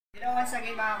Hello once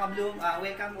again mga ka-Bloom,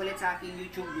 welcome ulit sa aking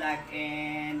YouTube vlog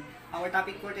and our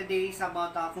topic for today is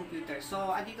about computer. So,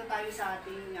 andito tayo sa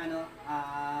ating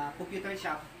computer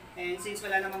shop and since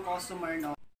wala namang customer,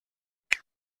 no,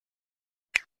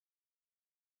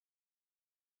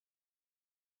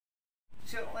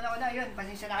 so, una-una yun,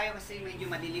 pasensya na kayo kasi medyo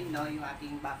madilim, no, yung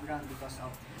ating background because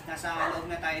of nasa loob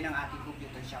na tayo ng ating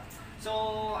computer shop. So,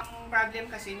 ang problem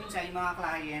kasi minsan yung mga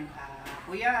client,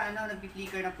 kuya,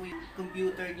 nagpi-flicker na po yung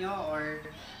computer nyo or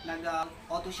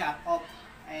nag-auto shut off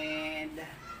and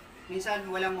minsan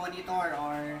walang monitor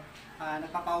or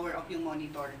nagpa-power off yung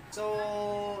monitor. So,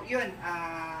 yun,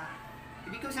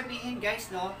 ibig kong sabihin guys,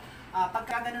 no,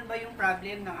 pagka ganun ba yung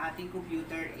problem ng ating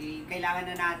computer, kailangan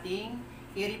na nating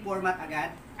i-reformat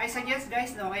agad. I suggest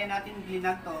guys, no, kaya natin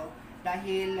binag to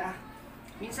dahil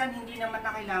minsan hindi naman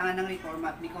na kailangan ng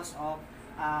reformat because of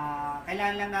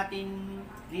kailangan lang natin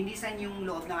linisan yung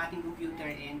loob ng ating computer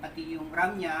and pati yung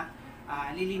RAM niya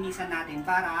lilinisan natin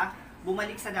para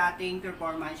bumalik sa dating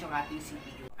performance yung ating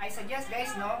CPU. I suggest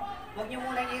guys, no, huwag nyo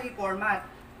munang i-reformat.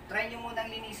 Try nyo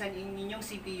munang linisan yung inyong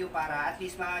CPU para at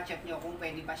least ma-check nyo kung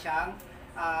pwede pa siyang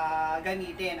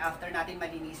gamitin after natin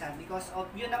malinisan because of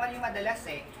yun naman yung madalas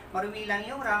marumi lang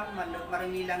yung RAM,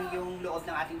 marumi lang yung loob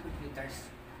ng ating computers.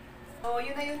 So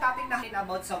yun na yung topic natin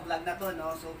about sa vlog na to,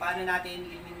 no? So paano natin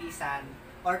lilinisan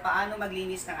or paano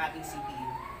maglinis ng ating CPU.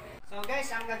 So guys,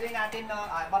 ang gagawin natin, no,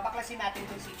 papaklasin natin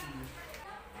itong CPU.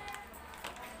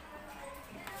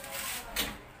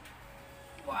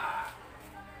 Wow!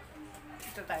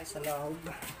 Ito tayo sa loob.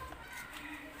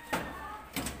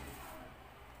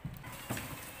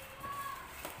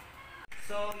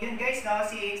 So, yun guys, no,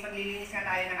 since maglilinis na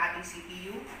tayo ng ating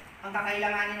CPU, ang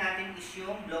kakailanganin natin is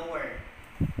yung blower.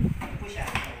 Ito po siya,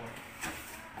 blower.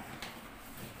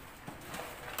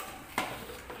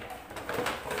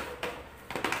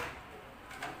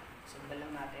 Sundal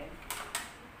lang natin.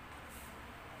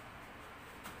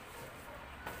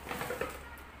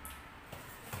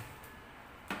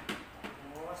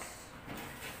 Tapos,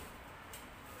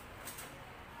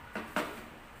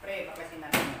 baklasin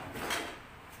natin.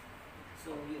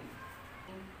 So, yun.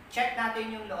 Check natin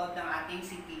yung loob ng ating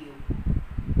CPU.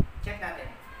 Check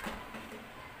natin.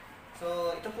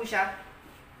 So, ito po siya.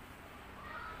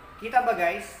 Kita ba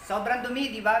guys? Sobrang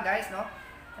dumi, di ba guys, no?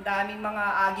 Ang daming mga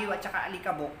agiw at saka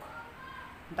alikabok.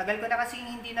 Ang tagal ko na kasi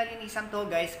hindi nalinisan to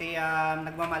guys, kaya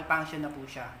nagmamalfunction na po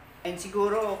siya. And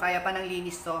siguro, kaya pa ng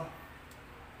linis to.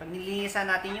 Pag nilinisan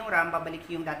natin yung RAM, babalik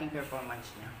yung dating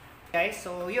performance niya. Guys,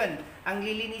 so yun, ang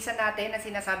lilinisan natin na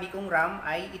sinasabi kong RAM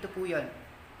ay ito po yun.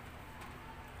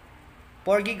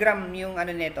 4 GB RAM yung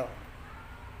neto.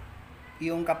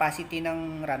 Yung capacity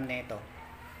ng RAM neto.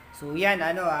 So yan,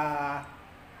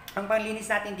 ang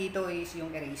panglinis natin dito is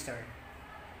yung eraser.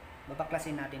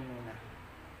 Babaklasin natin muna.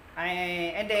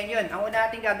 And then yun, ang una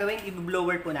natin gagawin,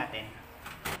 i-blower po natin.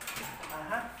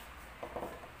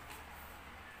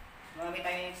 Gumamit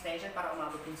tayo ng extension para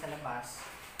umabot din sa labas.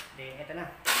 Then, eto na.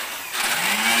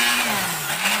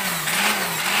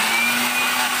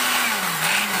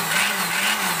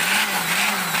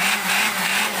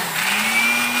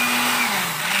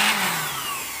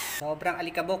 Sobrang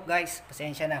alikabok guys,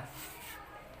 pasensya na.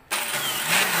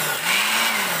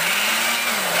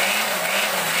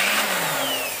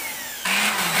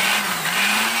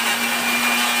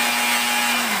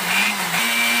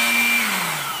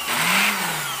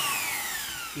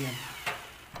 Yan.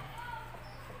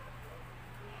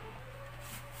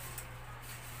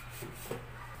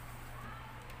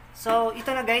 So, ito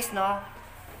na guys, no?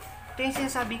 Ito yung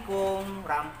sinasabi kong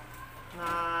RAM na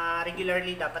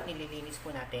regularly dapat nililinis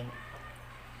po natin.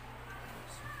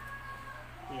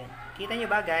 Yan. Kita nyo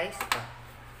ba guys?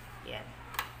 Yan.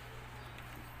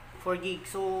 4 GB.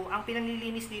 So, ang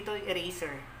pinanlilinis dito ay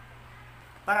eraser.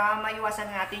 Para maiwasan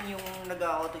natin yung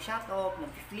nag-auto shut off,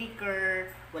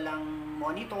 nag-flicker, walang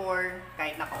monitor,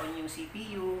 kahit naka-on yung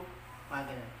CPU, mga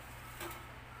ganun.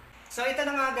 So, ito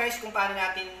na nga guys kung paano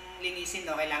natin linisin,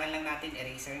 no? Kailangan lang natin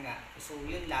eraser nga. So,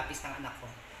 yun, lapis ng anak ko.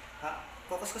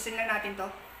 Kukuskusin lang natin to.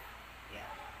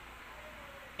 Yeah.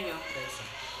 Yun yun, guys.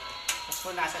 Tapos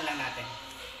punasan lang natin.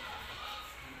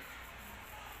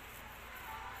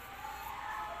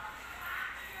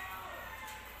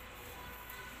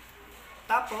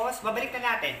 Tapos, babalik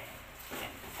na natin.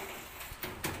 Yan.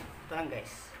 Ito lang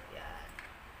guys. Yan.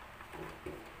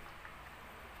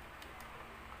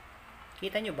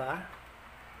 Kita nyo ba?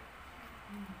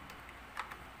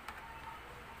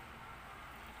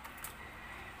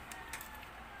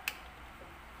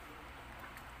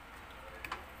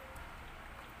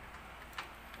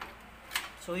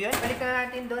 So yun, balik na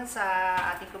natin doon sa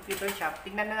ating computer shop.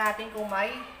 Tingnan na natin kung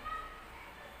may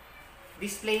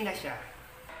display na siya.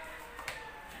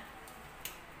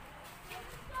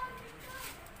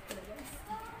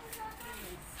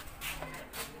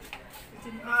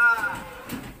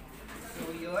 So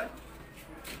yun.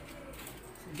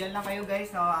 So, dyan lang kayo guys,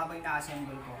 no, habang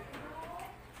na-assemble ko.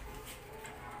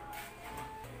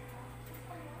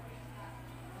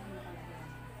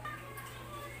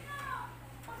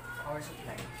 Power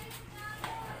supply.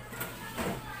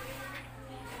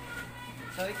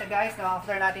 So ito guys, no,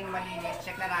 after natin malinis,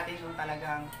 check na natin kung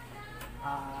talagang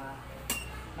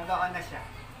nag-on na siya.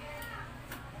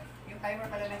 Yung timer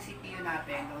pala ng CPU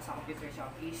natin doon sa computer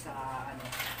shop is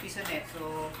piso net.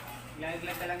 So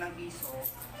ilalaglag ka lang ng piso.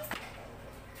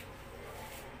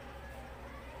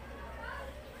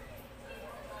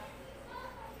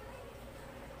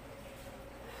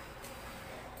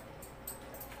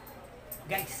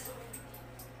 Guys,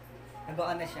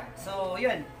 nag-on na siya. So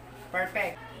yun,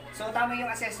 perfect. So tama yung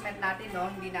assessment natin,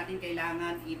 no? Hindi natin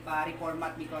kailangan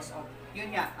ipa-reformat because of,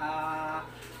 yun nga,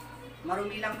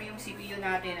 marumi lang yung CPU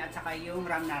natin at saka yung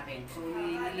RAM natin. So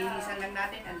nilinisan lang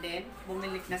natin and then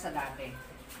bumalik na sa dati.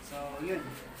 So yun.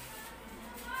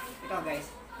 Ito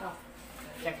guys, ito.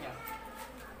 Check nyo.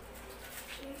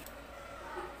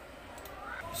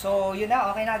 So yun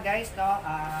na, okay na guys, no?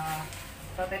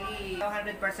 Totally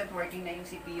 100% working na yung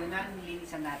CPU na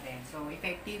nilinisan natin. So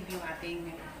effective yung ating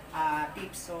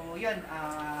tips. So yun,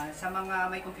 sa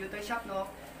mga may computer shop, no,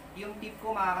 yung tip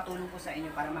ko makakatulong po sa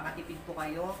inyo para makatipid po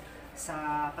kayo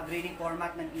sa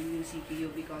pagre-reformat ng inyong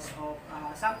CPU because of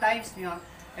sometimes, you know,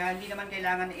 hindi naman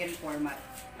kailangan na i-reformat.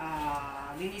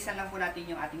 Linisan lang po natin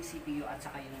yung ating CPU at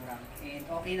saka yung RAM. And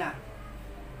okay na.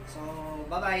 So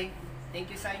bye-bye.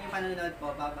 Thank you sa inyong panonood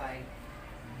po. Bye-bye.